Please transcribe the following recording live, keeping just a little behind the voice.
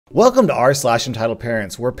Welcome to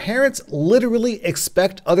r/Entitledparents, where parents literally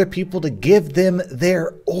expect other people to give them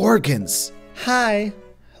their organs. Hi.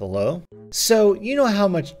 Hello. So, you know how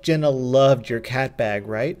much Jenna loved your cat bag,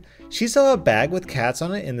 right? She saw a bag with cats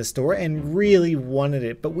on it in the store and really wanted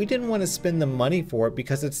it, but we didn't want to spend the money for it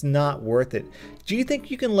because it's not worth it. Do you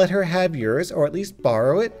think you can let her have yours, or at least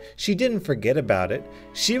borrow it? She didn't forget about it.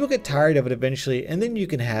 She will get tired of it eventually, and then you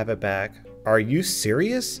can have it back. Are you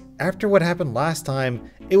serious? After what happened last time,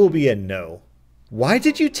 it will be a no. Why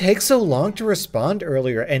did you take so long to respond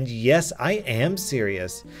earlier? And yes, I am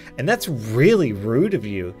serious. And that's really rude of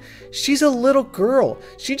you. She's a little girl.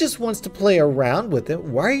 She just wants to play around with it.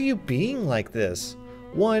 Why are you being like this?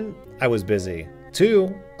 1, I was busy.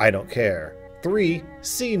 2, I don't care. 3,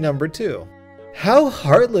 see number 2. How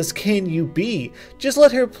heartless can you be? Just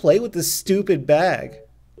let her play with this stupid bag.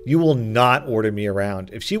 You will not order me around.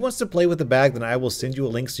 If she wants to play with the bag, then I will send you a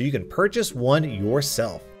link so you can purchase one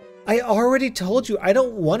yourself. I already told you I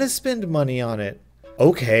don't want to spend money on it.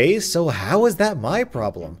 Okay, so how is that my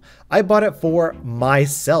problem? I bought it for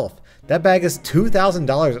myself. That bag is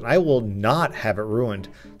 $2,000 and I will not have it ruined.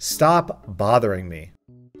 Stop bothering me.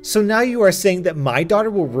 So now you are saying that my daughter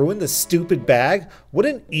will ruin the stupid bag? What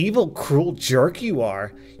an evil, cruel jerk you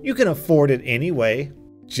are. You can afford it anyway.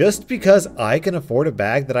 Just because I can afford a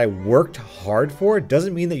bag that I worked hard for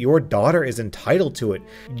doesn't mean that your daughter is entitled to it.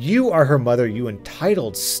 You are her mother, you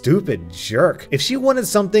entitled, stupid jerk. If she wanted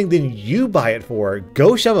something, then you buy it for her.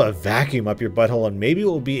 Go shove a vacuum up your butthole and maybe it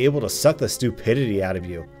will be able to suck the stupidity out of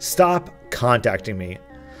you. Stop contacting me.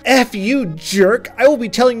 F you, jerk! I will be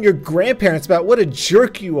telling your grandparents about what a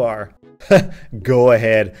jerk you are. Go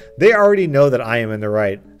ahead. They already know that I am in the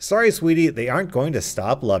right. Sorry, sweetie, they aren't going to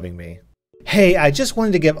stop loving me. Hey, I just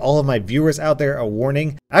wanted to give all of my viewers out there a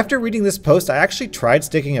warning. After reading this post, I actually tried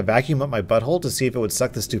sticking a vacuum up my butthole to see if it would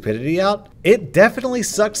suck the stupidity out. It definitely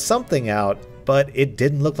sucked something out, but it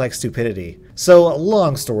didn't look like stupidity. So,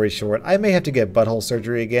 long story short, I may have to get butthole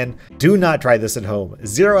surgery again. Do not try this at home.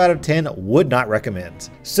 0 out of 10 would not recommend.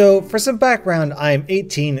 So, for some background, I'm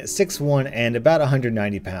 18, 6'1", and about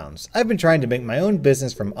 190 pounds. I've been trying to make my own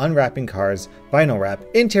business from unwrapping cars, vinyl wrap,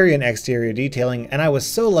 interior and exterior detailing, and I was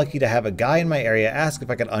so lucky to have a guy in my area ask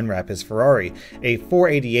if I could unwrap his Ferrari, a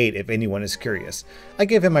 488 if anyone is curious. I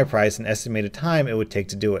gave him my price and estimated time it would take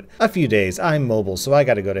to do it. A few days. I'm mobile, so I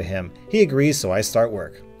gotta go to him. He agrees, so I start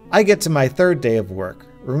work. I get to my 3rd day of work,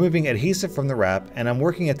 removing adhesive from the wrap, and I'm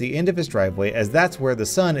working at the end of his driveway as that's where the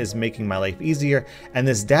sun is making my life easier, and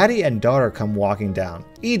this daddy and daughter come walking down.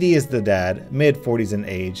 ED is the dad, mid-40s in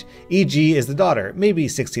age. EG is the daughter, maybe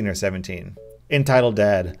 16 or 17. Entitled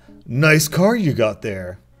dad, nice car you got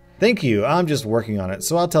there. Thank you, I'm just working on it,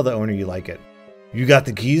 so I'll tell the owner you like it. You got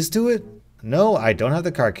the keys to it? No, I don't have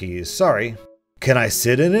the car keys, sorry. Can I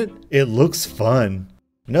sit in it? It looks fun.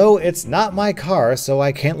 No, it's not my car, so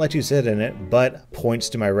I can't let you sit in it, but points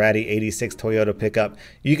to my ratty 86 Toyota pickup.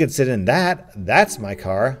 You can sit in that. That's my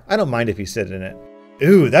car. I don't mind if you sit in it.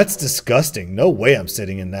 Ooh, that's disgusting. No way I'm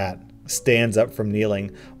sitting in that. Stands up from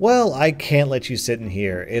kneeling. Well, I can't let you sit in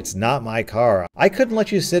here. It's not my car. I couldn't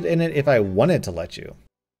let you sit in it if I wanted to let you.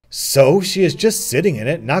 So she is just sitting in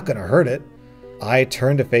it, not gonna hurt it. I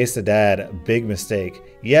turn to face the dad. Big mistake.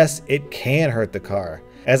 Yes, it can hurt the car.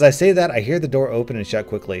 As I say that, I hear the door open and shut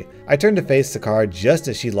quickly. I turn to face the car just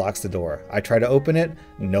as she locks the door. I try to open it,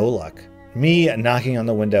 no luck. Me knocking on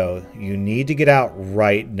the window. You need to get out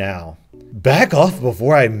right now. Back off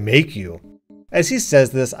before I make you. As he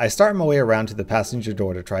says this, I start my way around to the passenger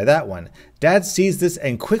door to try that one. Dad sees this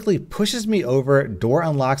and quickly pushes me over, door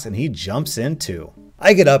unlocks, and he jumps in too.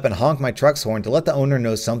 I get up and honk my truck's horn to let the owner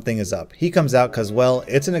know something is up. He comes out because, well,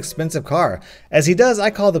 it's an expensive car. As he does, I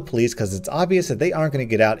call the police because it's obvious that they aren't going to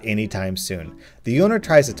get out anytime soon. The owner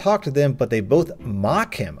tries to talk to them, but they both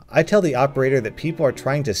mock him. I tell the operator that people are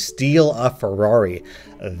trying to steal a Ferrari.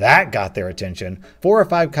 That got their attention. 4 or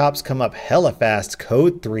 5 cops come up hella fast,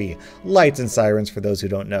 code 3, lights and sirens for those who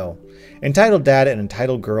don't know. Entitled dad and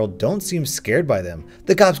entitled girl don't seem scared by them.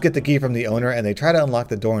 The cops get the key from the owner and they try to unlock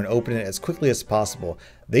the door and open it as quickly as possible.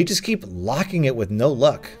 They just keep locking it with no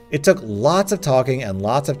luck. It took lots of talking and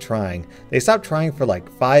lots of trying. They stopped trying for like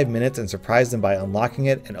 5 minutes and surprised them by unlocking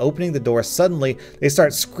it and opening the door. Suddenly, they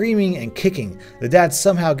start screaming and kicking. The dad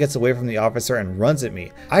somehow gets away from the officer and runs at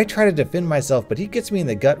me. I try to defend myself, but he gets me in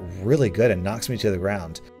the gut really good and knocks me to the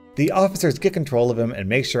ground. The officers get control of him and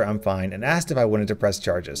make sure I'm fine and asked if I wanted to press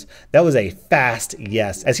charges. That was a fast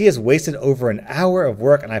yes, as he has wasted over an hour of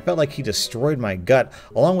work and I felt like he destroyed my gut,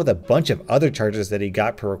 along with a bunch of other charges that he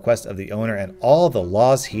got per request of the owner and all the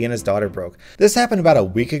laws he and his daughter broke. This happened about a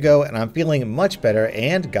week ago and I'm feeling much better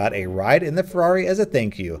and got a ride in the Ferrari as a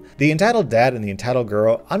thank you. The entitled dad and the entitled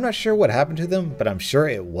girl, I'm not sure what happened to them, but I'm sure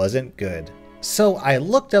it wasn't good. So I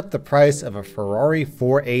looked up the price of a Ferrari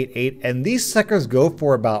 488 and these suckers go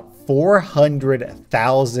for about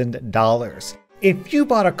 $400,000. If you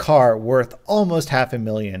bought a car worth almost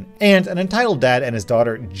 $500,000 and an entitled dad and his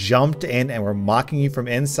daughter jumped in and were mocking you from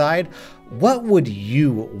inside, what would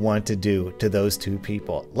you want to do to those two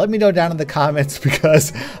people? Let me know down in the comments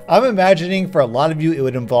because I'm imagining for a lot of you it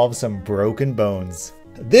would involve some broken bones.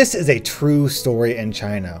 This is a true story in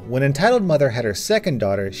China. When entitled mother had her second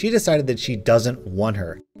daughter, she decided that she doesn't want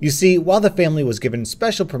her. You see, while the family was given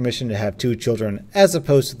special permission to have 2 children, as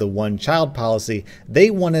opposed to the one-child policy, they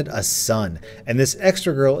wanted a son, and this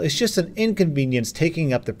extra girl is just an inconvenience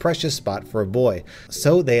taking up the precious spot for a boy.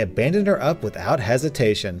 So they abandoned her up without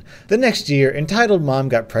hesitation. The next year, entitled mom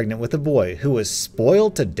got pregnant with a boy, who was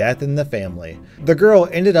spoiled to death in the family. The girl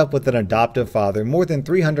ended up with an adoptive father more than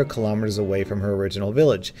 300 kilometers away from her original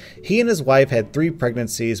village. He and his wife had 3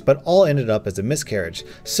 pregnancies, but all ended up as a miscarriage,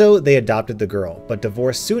 so they adopted the girl, but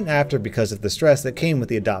divorced soon after because of the stress that came with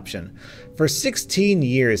the adoption. For 16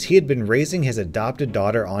 years, he had been raising his adopted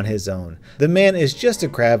daughter on his own. The man is just a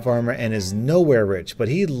crab farmer and is nowhere rich, but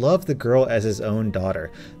he loved the girl as his own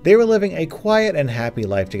daughter. They were living a quiet and happy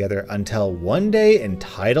life together until one day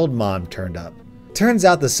entitled mom turned up. Turns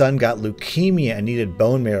out the son got leukemia and needed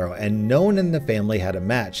bone marrow, and no one in the family had a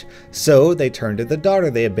match. So they turned to the daughter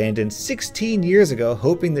they abandoned 16 years ago,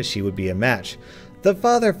 hoping that she would be a match. The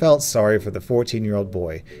father felt sorry for the 14-year-old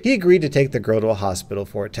boy. He agreed to take the girl to a hospital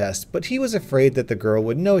for a test, but he was afraid that the girl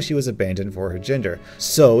would know she was abandoned for her gender.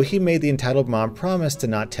 So he made the entitled mom promise to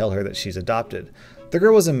not tell her that she's adopted. The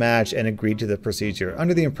girl was a match and agreed to the procedure,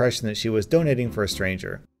 under the impression that she was donating for a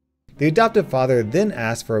stranger. The adoptive father then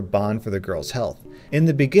asked for a bond for the girl's health. In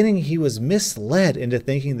the beginning, he was misled into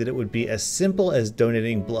thinking that it would be as simple as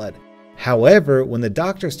donating blood. However, when the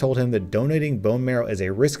doctors told him that donating bone marrow is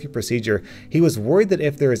a risky procedure, he was worried that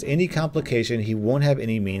if there is any complication, he won't have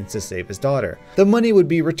any means to save his daughter. The money would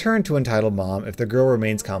be returned to entitled mom if the girl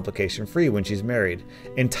remains complication-free when she's married.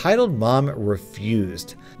 Entitled mom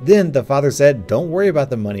refused. Then the father said, "Don't worry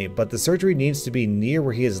about the money, but the surgery needs to be near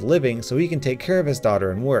where he is living so he can take care of his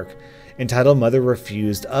daughter and work." Entitled mother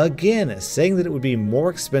refused again, saying that it would be more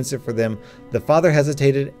expensive for them. The father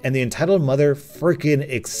hesitated, and the entitled mother freaking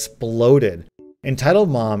exploded. Entitled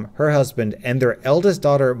mom, her husband, and their eldest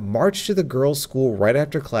daughter marched to the girls' school right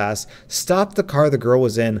after class, stopped the car the girl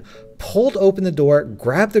was in, pulled open the door,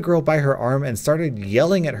 grabbed the girl by her arm, and started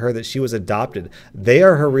yelling at her that she was adopted. They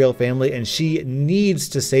are her real family, and she needs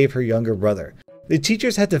to save her younger brother. The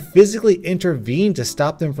teachers had to physically intervene to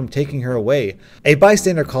stop them from taking her away. A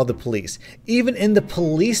bystander called the police. Even in the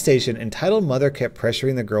police station, entitled mother kept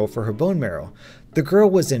pressuring the girl for her bone marrow. The girl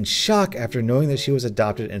was in shock after knowing that she was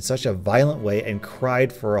adopted in such a violent way and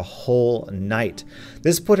cried for a whole night.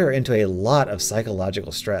 This put her into a lot of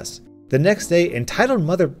psychological stress. The next day, entitled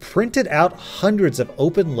mother printed out hundreds of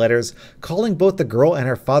open letters calling both the girl and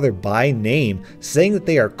her father by name, saying that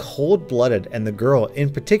they are cold-blooded and the girl, in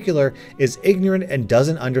particular, is ignorant and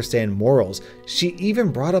doesn't understand morals. She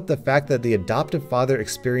even brought up the fact that the adoptive father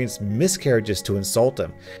experienced miscarriages to insult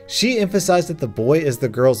him. She emphasized that the boy is the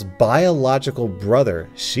girl's biological brother.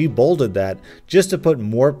 She bolded that just to put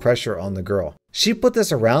more pressure on the girl. She put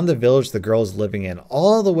this around the village the girl is living in,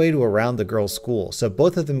 all the way to around the girl's school, so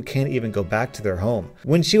both of them can't even go back to their home.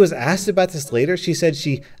 When she was asked about this later, she said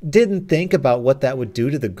she didn't think about what that would do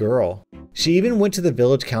to the girl. She even went to the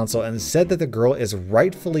village council and said that the girl is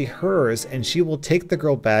rightfully hers and she will take the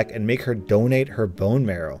girl back and make her donate her bone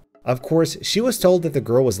marrow. Of course, she was told that the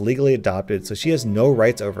girl was legally adopted, so she has no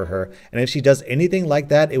rights over her, and if she does anything like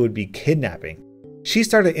that, it would be kidnapping. She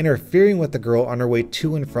started interfering with the girl on her way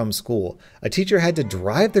to and from school. A teacher had to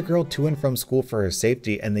drive the girl to and from school for her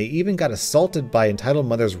safety, and they even got assaulted by entitled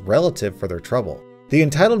mother's relative for their trouble. The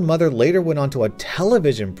entitled mother later went on to a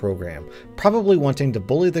television program, probably wanting to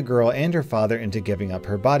bully the girl and her father into giving up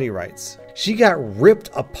her body rights. She got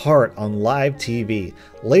ripped apart on live TV.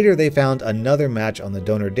 Later they found another match on the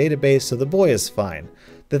donor database, so the boy is fine.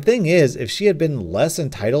 The thing is, if she had been less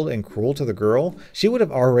entitled and cruel to the girl, she would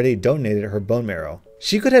have already donated her bone marrow.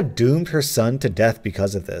 She could have doomed her son to death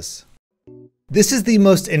because of this. This is the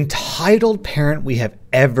most entitled parent we have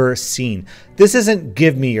ever seen. This isn't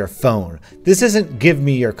give me your phone. This isn't give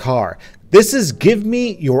me your car. This is give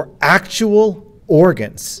me your actual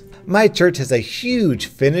organs. My church has a huge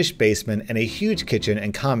finished basement and a huge kitchen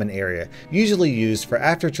and common area, usually used for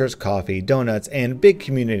after-church coffee, donuts, and big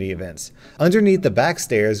community events. Underneath the back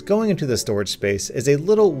stairs, going into the storage space, is a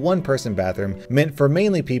little one-person bathroom meant for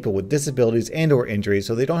mainly people with disabilities and/or injuries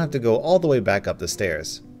so they don't have to go all the way back up the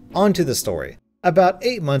stairs. On to the story. About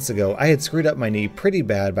 8 months ago, I had screwed up my knee pretty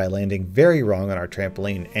bad by landing very wrong on our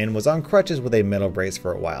trampoline and was on crutches with a metal brace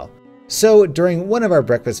for a while. So during one of our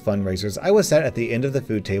breakfast fundraisers, I was sat at the end of the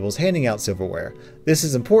food tables handing out silverware. This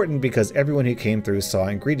is important because everyone who came through saw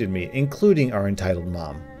and greeted me, including our entitled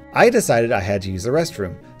mom. I decided I had to use the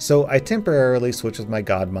restroom, so I temporarily switched with my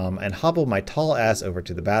godmom and hobbled my tall ass over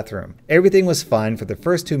to the bathroom. Everything was fine for the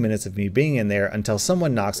first 2 minutes of me being in there until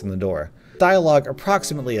someone knocks on the door. Dialogue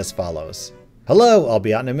approximately as follows. "Hello, I'll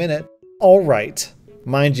be out in a minute." "All right."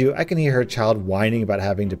 Mind you, I can hear her child whining about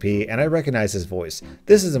having to pee, and I recognize his voice.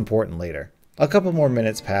 This is important later. A couple more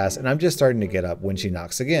minutes pass, and I'm just starting to get up when she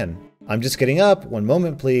knocks again. "I'm just getting up, 1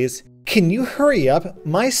 moment please." "Can you hurry up?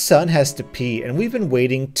 My son has to pee, and we've been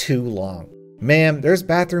waiting too long." "Ma'am, there's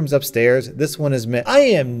bathrooms upstairs. This one is meant—" "I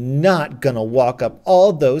am not gonna walk up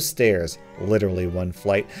all those stairs," literally 1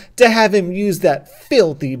 flight, "to have him use that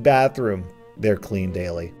filthy bathroom." They're clean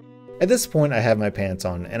daily. At this point, I have my pants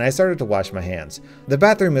on, and I started to wash my hands. The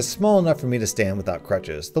bathroom is small enough for me to stand without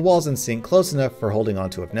crutches, the walls and sink close enough for holding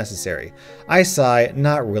onto if necessary. I sigh,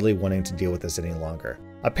 not really wanting to deal with this any longer.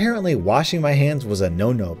 Apparently, washing my hands was a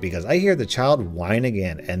no-no because I hear the child whine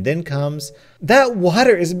again, and then comes, "That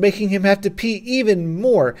water is making him have to pee even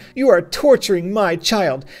more. You are torturing my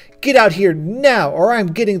child. Get out here now, or I'm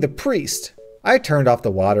getting the priest." I turned off the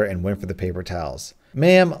water and went for the paper towels.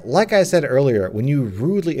 "Ma'am, like I said earlier, when you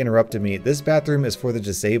rudely interrupted me, this bathroom is for the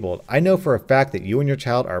disabled. I know for a fact that you and your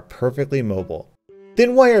child are perfectly mobile."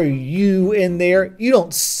 "Then why are you in there? You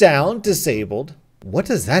don't sound disabled." What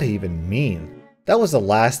does that even mean? That was the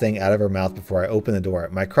last thing out of her mouth before I opened the door,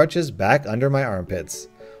 my crutches back under my armpits.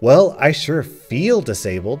 "Well, I sure feel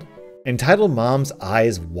disabled." Entitled mom's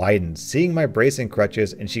eyes widened, seeing my brace and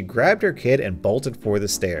crutches, and she grabbed her kid and bolted for the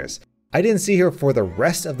stairs. I didn't see her for the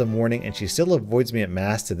rest of the morning, and she still avoids me at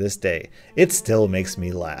mass to this day. It still makes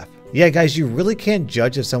me laugh. Yeah, guys, you really can't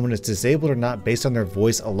judge if someone is disabled or not based on their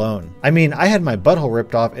voice alone. I mean, I had my butthole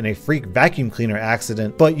ripped off in a freak vacuum cleaner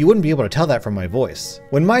accident, but you wouldn't be able to tell that from my voice.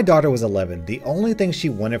 When my daughter was 11, the only thing she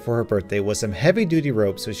wanted for her birthday was some heavy-duty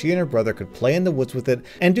rope so she and her brother could play in the woods with it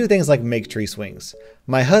and do things like make tree swings.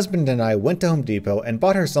 My husband and I went to Home Depot and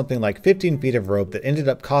bought her something like 15 feet of rope that ended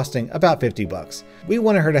up costing about 50 bucks. We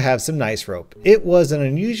wanted her to have some nice rope. It was an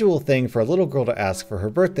unusual thing for a little girl to ask for her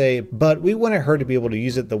birthday, but we wanted her to be able to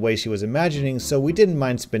use it the way she was imagining, so we didn't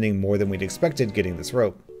mind spending more than we'd expected getting this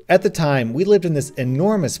rope. At the time, we lived in this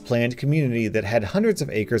enormous planned community that had hundreds of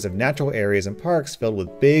acres of natural areas and parks filled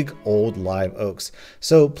with big, old live oaks,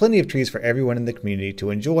 so plenty of trees for everyone in the community to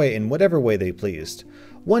enjoy in whatever way they pleased.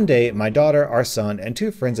 One day, my daughter, our son, and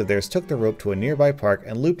 2 friends of theirs took the rope to a nearby park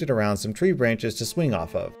and looped it around some tree branches to swing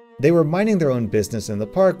off of. They were minding their own business in the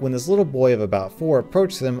park when this little boy of about 4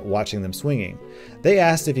 approached them, watching them swinging. They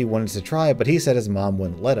asked if he wanted to try, but he said his mom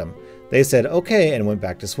wouldn't let him. They said okay and went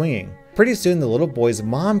back to swinging. Pretty soon the little boy's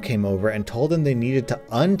mom came over and told them they needed to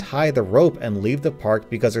untie the rope and leave the park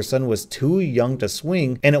because her son was too young to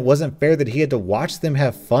swing and it wasn't fair that he had to watch them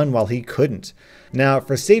have fun while he couldn't. Now,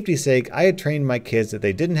 for safety's sake, I had trained my kids that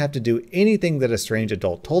they didn't have to do anything that a strange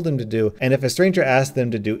adult told them to do, and if a stranger asked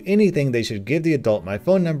them to do anything, they should give the adult my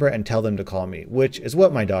phone number and tell them to call me, which is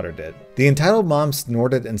what my daughter did. The entitled mom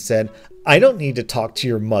snorted and said, "I don't need to talk to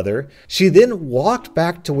your mother." She then walked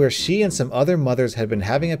back to where she and some other mothers had been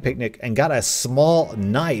having a picnic and got a small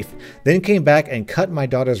knife, then came back and cut my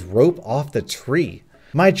daughter's rope off the tree.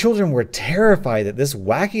 My children were terrified that this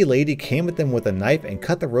wacky lady came at them with a knife and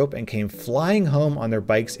cut the rope and came flying home on their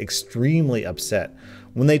bikes extremely upset.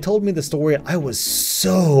 When they told me the story, I was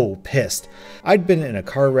so pissed. I'd been in a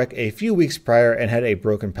car wreck a few weeks prior and had a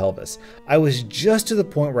broken pelvis. I was just to the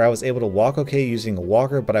point where I was able to walk okay using a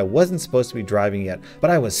walker, but I wasn't supposed to be driving yet. But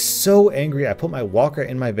I was so angry I put my walker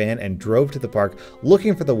in my van and drove to the park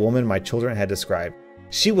looking for the woman my children had described.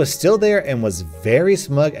 She was still there and was very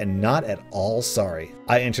smug and not at all sorry.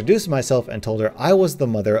 I introduced myself and told her I was the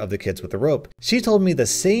mother of the kids with the rope. She told me the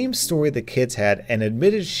same story the kids had and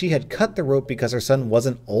admitted she had cut the rope because her son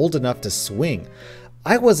wasn't old enough to swing.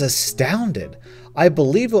 I was astounded. I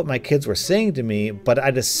believed what my kids were saying to me, but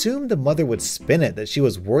I'd assumed the mother would spin it, that she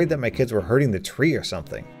was worried that my kids were hurting the tree or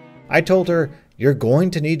something. I told her, "You're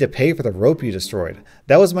going to need to pay for the rope you destroyed.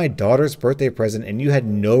 That was my daughter's birthday present and you had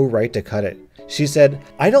no right to cut it." She said,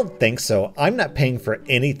 "I don't think so. I'm not paying for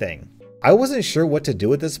anything." I wasn't sure what to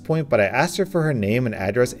do at this point, but I asked her for her name and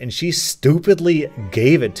address and she stupidly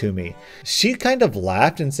gave it to me. She kind of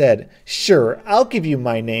laughed and said, "Sure, I'll give you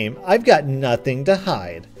my name. I've got nothing to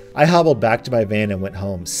hide." I hobbled back to my van and went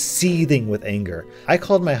home, seething with anger. I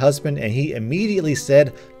called my husband and he immediately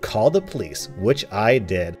said, "Call the police," which I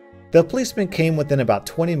did. The policeman came within about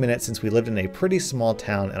 20 minutes since we lived in a pretty small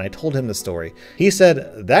town, and I told him the story. He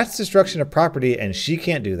said, "That's destruction of property and she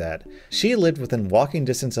can't do that." She lived within walking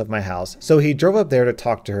distance of my house, so he drove up there to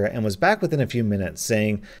talk to her and was back within a few minutes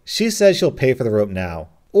saying, "She says she'll pay for the rope now,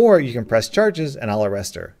 or you can press charges and I'll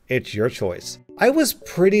arrest her. It's your choice." I was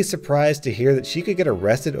pretty surprised to hear that she could get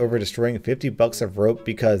arrested over destroying $50 of rope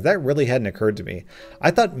because that really hadn't occurred to me.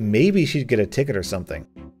 I thought maybe she'd get a ticket or something.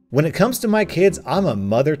 When it comes to my kids, I'm a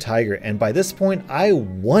mother tiger, and by this point, I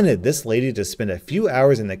wanted this lady to spend a few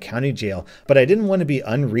hours in the county jail, but I didn't want to be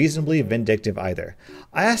unreasonably vindictive either.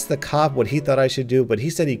 I asked the cop what he thought I should do, but he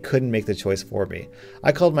said he couldn't make the choice for me.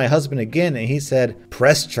 I called my husband again, and he said,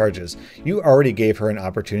 "Press charges. You already gave her an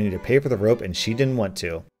opportunity to pay for the rope, and she didn't want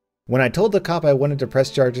to." When I told the cop I wanted to press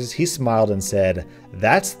charges, he smiled and said,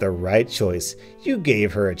 "That's the right choice. You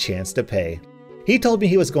gave her a chance to pay." He told me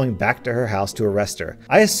he was going back to her house to arrest her.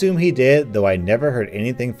 I assume he did, though I never heard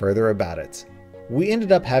anything further about it. We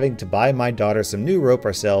ended up having to buy my daughter some new rope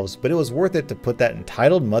ourselves, but it was worth it to put that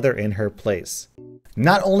entitled mother in her place.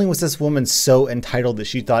 Not only was this woman so entitled that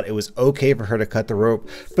she thought it was okay for her to cut the rope,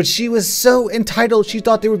 but she was so entitled she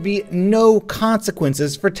thought there would be no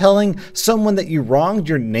consequences for telling someone that you wronged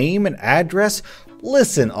your name and address.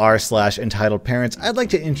 Listen, r/entitled parents, I'd like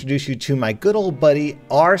to introduce you to my good old buddy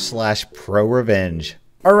r/pro revenge.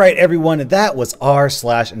 Alright everyone, that was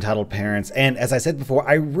r/entitled parents, and as I said before,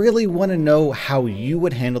 I really want to know how you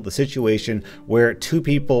would handle the situation where two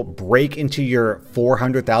people break into your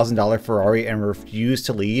 $400,000 Ferrari and refuse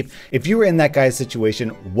to leave. If you were in that guy's situation,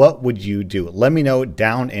 what would you do? Let me know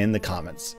down in the comments.